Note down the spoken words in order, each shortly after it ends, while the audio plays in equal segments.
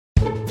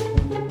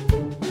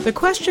The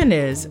question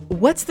is,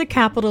 what's the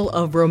capital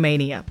of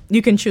Romania?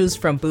 You can choose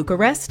from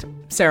Bucharest,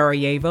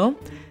 Sarajevo,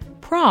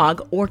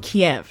 Prague, or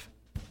Kiev.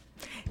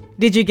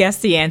 Did you guess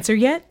the answer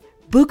yet?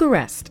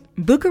 Bucharest.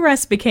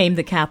 Bucharest became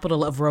the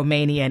capital of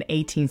Romania in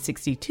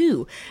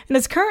 1862 and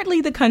is currently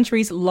the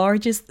country's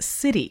largest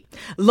city.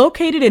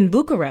 Located in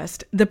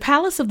Bucharest, the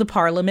Palace of the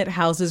Parliament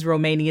houses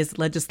Romania's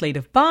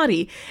legislative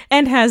body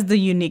and has the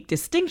unique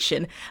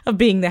distinction of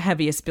being the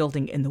heaviest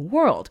building in the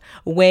world,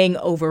 weighing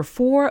over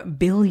 4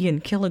 billion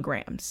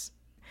kilograms.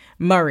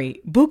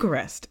 Murray,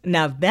 Bucharest.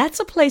 Now that's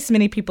a place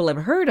many people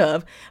have heard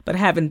of but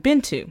haven't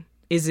been to.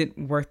 Is it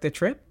worth the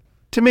trip?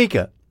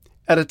 Tamika,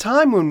 at a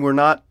time when we're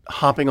not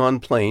hopping on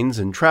planes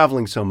and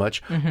traveling so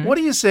much, what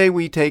do you say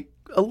we take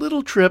a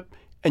little trip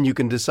and you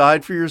can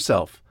decide for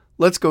yourself?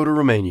 Let's go to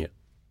Romania.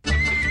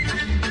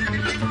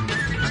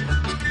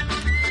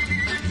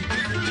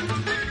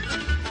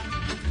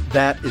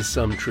 That is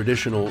some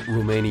traditional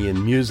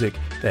Romanian music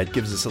that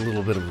gives us a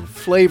little bit of a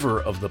flavor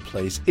of the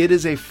place. It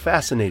is a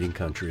fascinating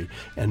country,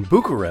 and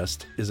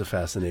Bucharest is a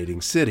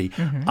fascinating city.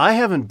 I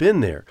haven't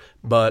been there,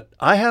 but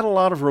I had a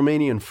lot of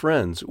Romanian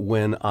friends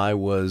when I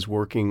was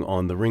working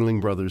on the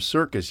Ringling Brothers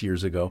Circus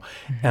years ago,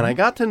 and I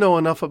got to know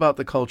enough about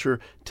the culture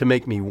to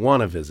make me want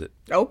to visit.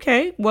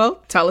 Okay,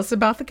 well, tell us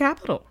about the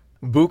capital.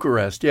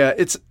 Bucharest, yeah,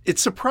 it's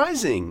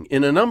surprising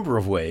in a number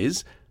of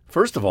ways.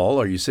 First of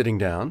all, are you sitting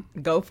down?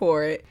 Go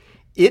for it.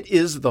 It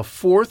is the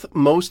fourth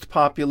most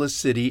populous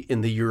city in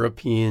the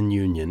European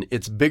Union.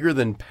 It's bigger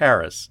than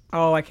Paris.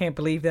 Oh, I can't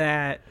believe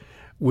that.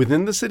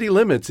 Within the city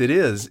limits, it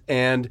is.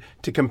 And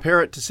to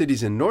compare it to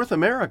cities in North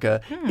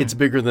America, it's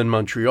bigger than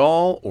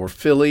Montreal or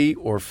Philly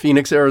or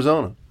Phoenix,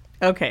 Arizona.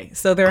 Okay,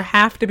 so there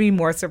have to be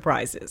more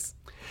surprises.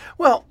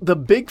 Well, the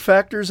big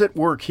factors at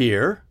work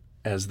here,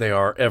 as they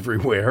are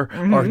everywhere,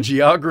 are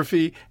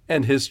geography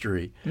and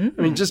history.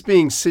 I mean, just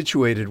being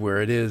situated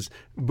where it is,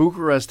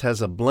 Bucharest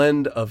has a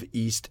blend of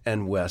East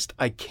and West.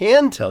 I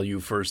can tell you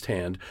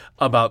firsthand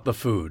about the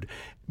food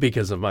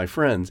because of my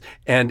friends,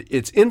 and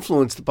it's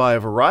influenced by a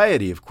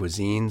variety of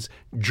cuisines,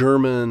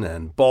 German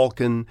and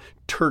Balkan,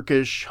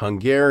 Turkish,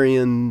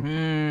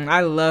 Hungarian.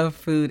 I love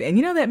food. And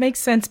you know, that makes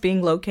sense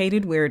being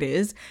located where it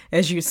is,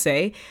 as you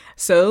say.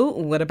 So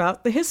what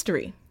about the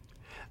history?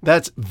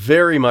 That's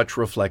very much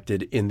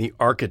reflected in the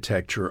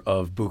architecture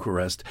of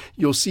Bucharest.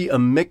 You'll see a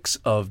mix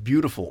of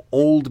beautiful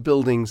old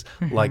buildings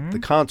like the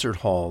concert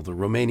hall, the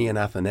Romanian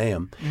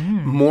Athenaeum,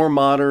 more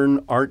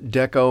modern Art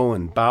Deco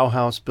and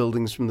Bauhaus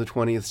buildings from the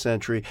 20th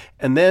century,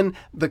 and then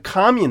the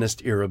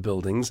communist era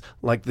buildings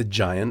like the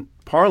giant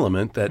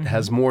parliament that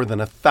has more than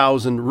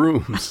 1,000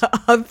 rooms.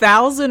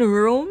 1,000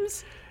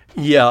 rooms?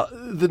 Yeah,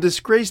 the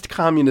disgraced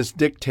communist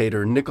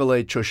dictator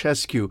Nicolae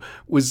Ceausescu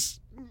was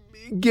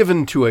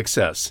given to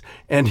excess,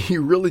 and he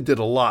really did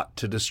a lot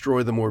to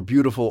destroy the more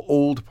beautiful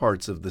old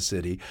parts of the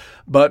city.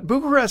 But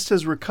Bucharest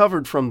has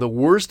recovered from the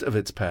worst of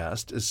its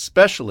past,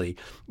 especially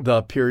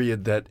the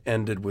period that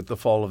ended with the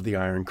fall of the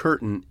Iron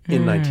Curtain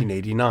in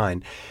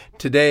 1989.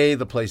 Today,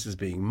 the place is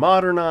being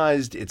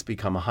modernized, it's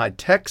become a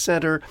high-tech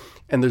center,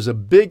 and there's a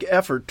big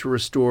effort to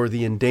restore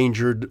the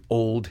endangered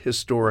old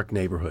historic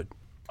neighborhood.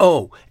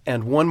 Oh,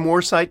 and one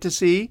more sight to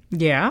see?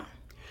 Yeah.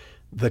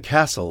 The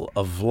castle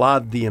of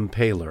Vlad the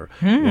Impaler,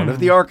 one of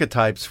the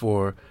archetypes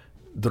for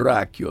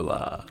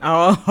Dracula.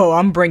 Oh,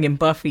 I'm bringing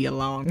Buffy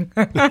along.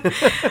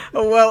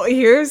 Well,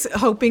 here's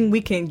hoping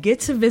we can get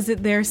to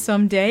visit there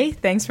someday.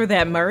 Thanks for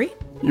that, Murray.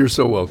 You're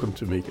so welcome,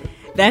 Tamika.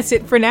 That's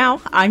it for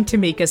now. I'm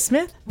Tamika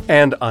Smith.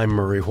 And I'm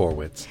Murray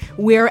Horwitz.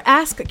 We're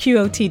Ask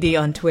QOTD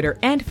on Twitter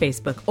and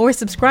Facebook, or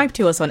subscribe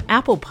to us on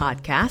Apple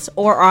Podcasts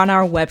or on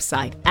our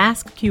website,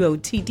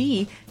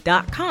 askqotd.com.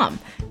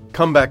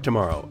 Come back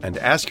tomorrow and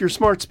ask your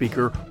smart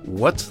speaker,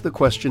 what's the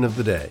question of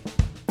the day?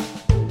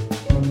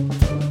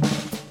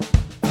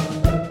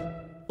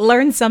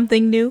 Learn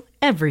something new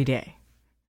every day.